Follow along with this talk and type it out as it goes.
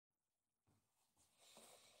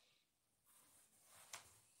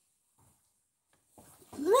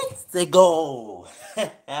Let's go!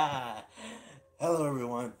 Hello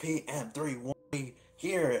everyone, PM31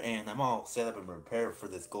 here, and I'm all set up and prepared for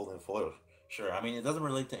this golden foil. Sure, I mean, it doesn't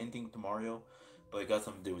relate to anything to Mario, but it got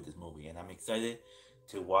something to do with this movie, and I'm excited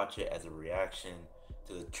to watch it as a reaction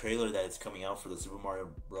to the trailer that is coming out for the Super Mario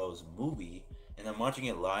Bros. Movie, and I'm watching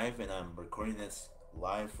it live, and I'm recording this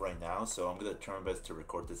live right now, so I'm gonna try my best to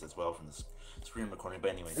record this as well from the screen recording,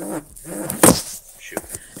 but anyways. Shoot.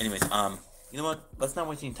 Anyways, you know what? Let's not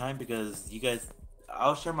waste any time because you guys.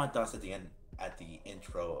 I'll share my thoughts at the end, at the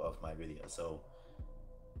intro of my video. So,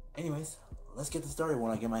 anyways, let's get this started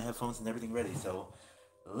when I get my headphones and everything ready. So,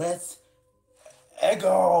 let's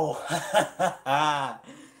go.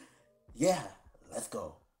 Yeah, let's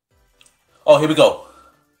go. Oh, here we go.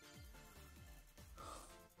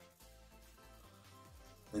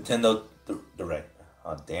 Nintendo Direct.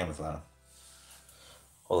 Oh, damn, it's loud.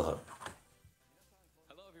 Hold up.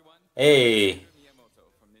 Hello everyone. Hey, Miyamoto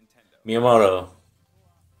from Nintendo. Miyamoto.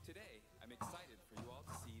 Today, I'm excited for you all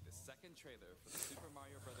to see the second trailer for the Super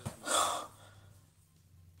Mario Bros. Movie.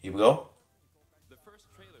 Here we go. The first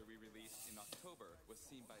trailer we released in October was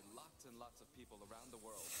seen by lots and lots of people around the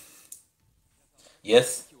world.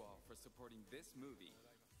 Yes. Thank you all for supporting this movie.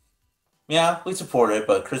 Yeah, we support it,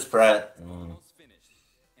 but Chris Pratt. Almost finished,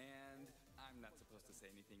 and I'm not supposed to say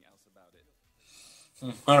anything else about it.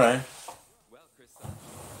 All right. Well, Chris-san,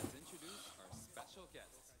 let's introduce our special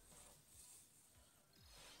guests.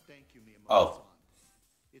 Thank you, Oh.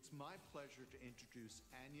 Miyamoto-san. It's my pleasure to introduce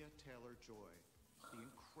Anya Taylor-Joy, the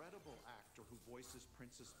incredible actor who voices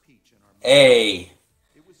Princess Peach in our movie. Hey.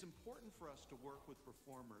 It was important for us to work with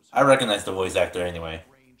performers I recognize the voice actor anyway. a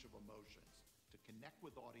range of emotions to connect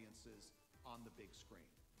with audiences on the big screen.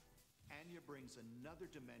 Anya brings another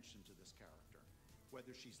dimension to this character,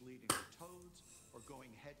 whether she's leading the Toads or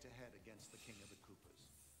going head-to-head against the King of the Koopas.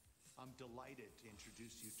 I'm delighted to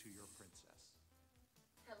introduce you to your princess.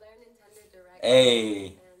 Hello, Nintendo Direct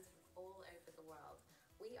Hey. fans all over the world.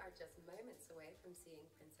 We are just moments away from seeing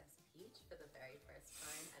Princess Peach for the very first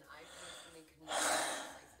time, and I personally could not be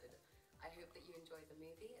more excited. I hope that you enjoyed the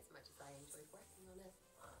movie as much as I enjoyed working on it.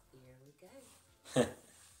 Here we go.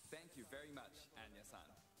 Thank you very much, Anya-san.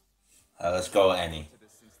 Let's go, Annie. To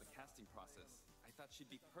this since the casting process, I thought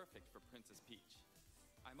she'd be perfect for Princess Peach.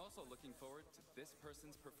 I'm also looking forward to this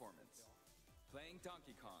person's performance. Playing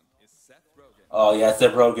Donkey Kong is Seth Rogen. Oh, yeah,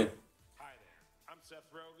 Seth Rogen. Hi there, I'm Seth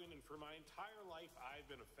Rogen, and for my entire life, I've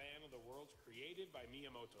been a fan of the worlds created by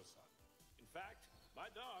Miyamoto-san. In fact, my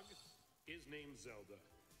dog is named Zelda.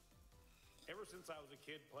 Ever since I was a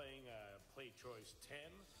kid playing Play Choice 10,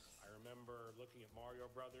 I remember looking at Mario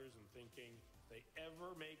Brothers and thinking, if they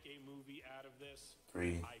ever make a movie out of this,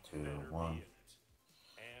 3, I 2, better 1. be in it.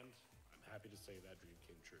 And I'm happy to say that dream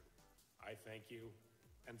came true. I thank you,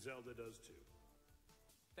 and Zelda does too.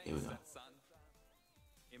 Here we Thanks, go. Seth-san.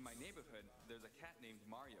 In my neighborhood, there's a cat named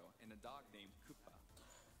Mario and a dog named Koopa.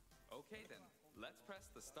 Okay then, let's press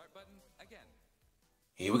the start button again.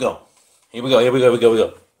 Here we go. Here we go. Here we go. Here we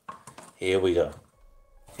go. Here we go.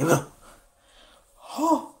 Here we go.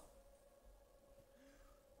 Oh.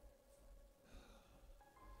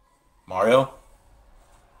 Mario?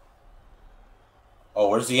 Oh,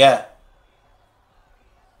 where's he at?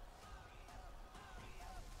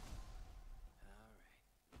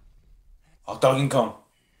 Oh, Donkey Kong.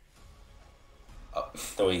 Oh,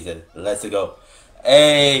 the way he said, let's go.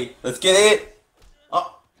 Hey, let's get it.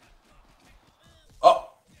 Oh. Oh.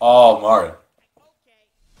 Oh, Mario.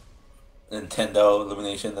 Nintendo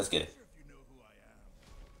Illumination, let's get it.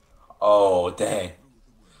 Oh, dang.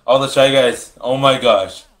 Oh, the Shy Guys. Oh my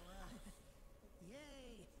gosh.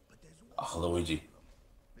 Oh, Luigi.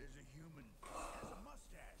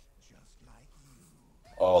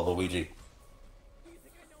 Oh, Luigi.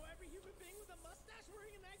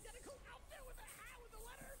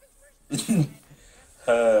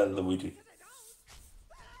 Luigi.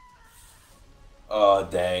 Oh,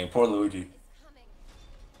 dang. Poor Luigi.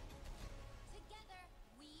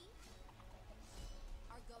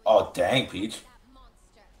 Oh, dang, Peach.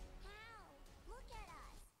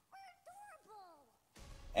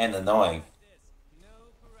 And annoying.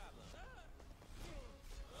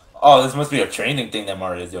 Oh, this must be a training thing that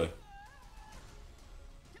Mario is doing.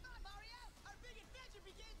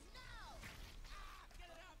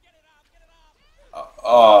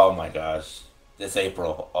 Oh my gosh. This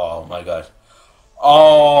April. Oh my gosh.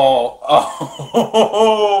 Oh.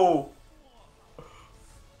 Oh.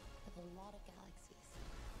 With a lot of galaxies.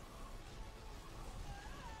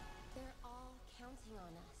 They're all counting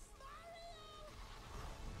on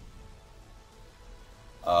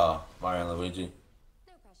us. Mario and Luigi.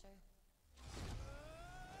 No pressure.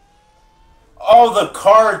 Oh, the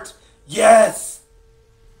cart! Yes!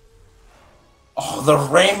 Oh, the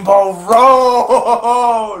Rainbow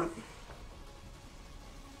Road!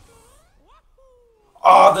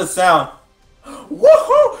 Oh, the sound!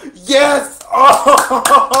 Woohoo! Yes! Oh!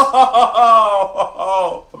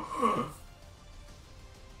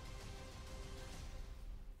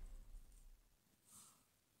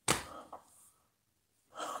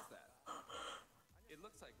 It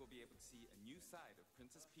looks like we'll be able to see a new side of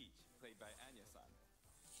Princess Peach, played by Anya-san.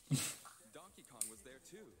 Donkey Kong was there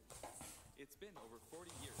too. It's been over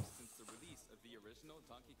 40 years since the release of the original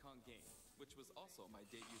Donkey Kong game, which was also my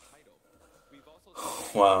debut title. We've also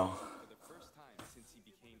seen Wow. for the first time since he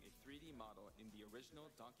became a 3D model in the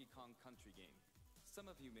original Donkey Kong Country game.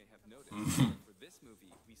 Some of you may have noticed that for this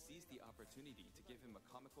movie, we seized the opportunity to give him a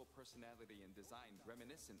comical personality and design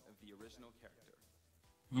reminiscent of the original character.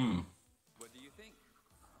 What do you think?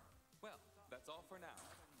 Well, that's all for now.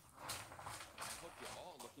 I hope you're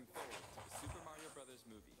all looking forward to the Super Mario Brothers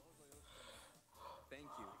movie. Thank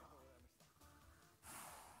you.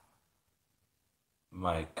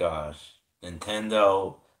 My gosh.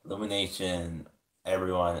 Nintendo, Illumination,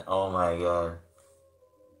 everyone. Oh my god.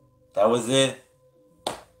 That was it?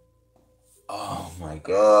 Oh my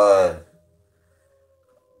god.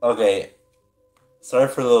 Okay. Sorry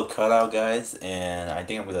for the little cutout, guys. And I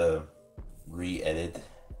think I'm gonna re-edit.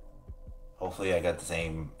 Hopefully I got the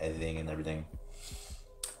same editing and everything.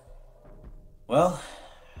 Well,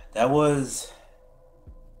 that was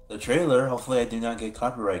the trailer. Hopefully I do not get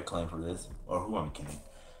copyright claim for this. Or who am I kidding?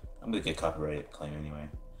 I'm gonna get copyright claim anyway.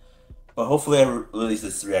 But hopefully I release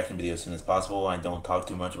this reaction video as soon as possible. I don't talk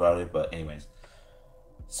too much about it, but anyways.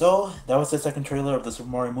 So, that was the second trailer of the Super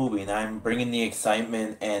Mario movie, and I'm bringing the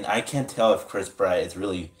excitement, and I can't tell if Chris Pratt is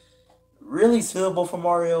really suitable for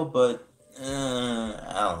Mario, but, I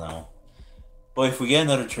don't know. But if we get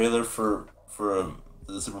another trailer for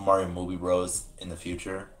the Super Mario movie Bros in the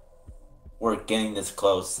future, we're getting this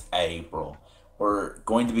close at April. We're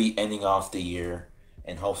going to be ending off the year,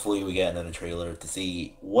 and hopefully we get another trailer to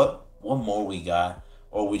see what more we got,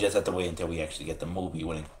 or we just have to wait until we actually get the movie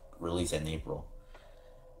when it releases in April.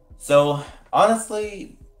 So,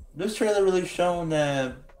 honestly, this trailer really shown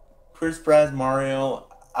that Chris Pratt's Mario,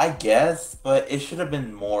 I guess, but it should have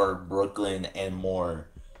been more Brooklyn and more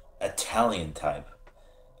Italian type.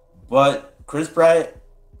 But Chris Pratt,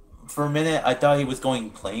 for a minute, I thought he was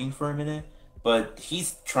going plain for a minute, but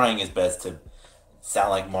he's trying his best to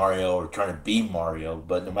sound like Mario or trying to be Mario,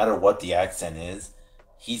 but no matter what the accent is,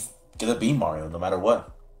 he's gonna be Mario no matter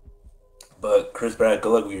what. But Chris Pratt,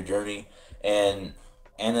 good luck with your journey. And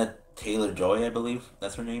Anna Taylor-Joy, I believe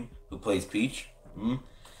that's her name, who plays Peach,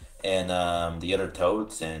 and the other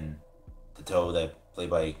Toads, and the Toad that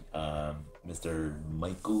played by Mr.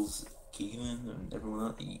 Michaels Keegan and everyone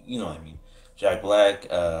else, you know what I mean. Jack Black,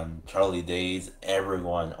 Charlie Days,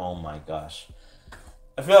 everyone. Oh my gosh.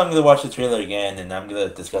 I feel like I'm gonna watch the trailer again and I'm gonna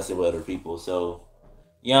discuss it with other people. So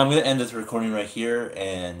yeah, I'm gonna end this recording right here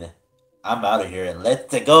and I'm out of here and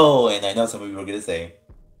let's go. And I know some of you are gonna say,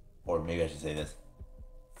 or maybe I should say this,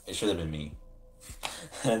 it should have been me.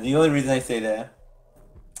 The only reason I say that,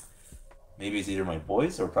 maybe it's either my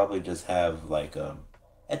voice or probably just have like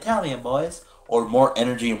Italian voice or more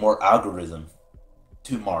energy and more algorithm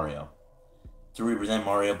to Mario, to represent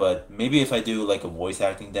Mario. But maybe if I do like a voice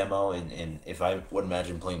acting demo and if I would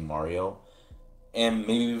imagine playing Mario, and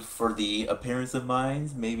maybe for the appearance of mine,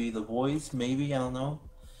 maybe the voice, maybe, I don't know.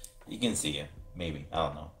 You can see it, maybe, I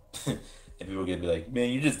don't know. And people are gonna be like, man,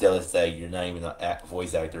 you're just jealous that you're not even a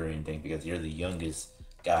voice actor or anything because you're the youngest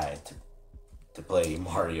guy to play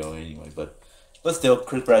Mario anyway. But still,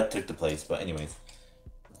 Chris Pratt took the place. But anyways,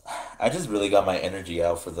 I just really got my energy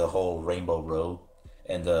out for the whole Rainbow Road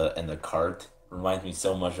and the cart. Reminds me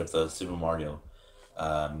so much of the Super Mario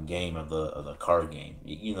game of the card game.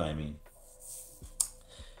 You know what I mean?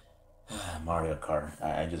 Mario Kart.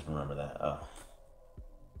 I just remember that.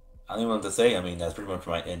 I don't even know what to say. I mean, that's pretty much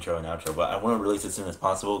my intro and outro. But I want to release it as soon as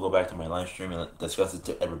possible. Go back to my live stream and discuss it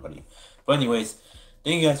to everybody. But anyways,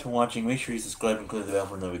 thank you guys for watching. Make sure you subscribe and click the bell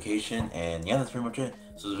for notification. And yeah, that's pretty much it.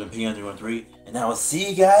 So this has been P1313. And I will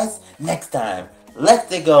see you guys next time.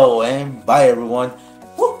 Let's go. And bye, everyone.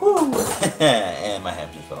 Woohoo! And my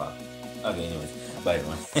hat just fell off. Okay, anyways. Bye,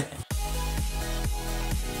 everyone.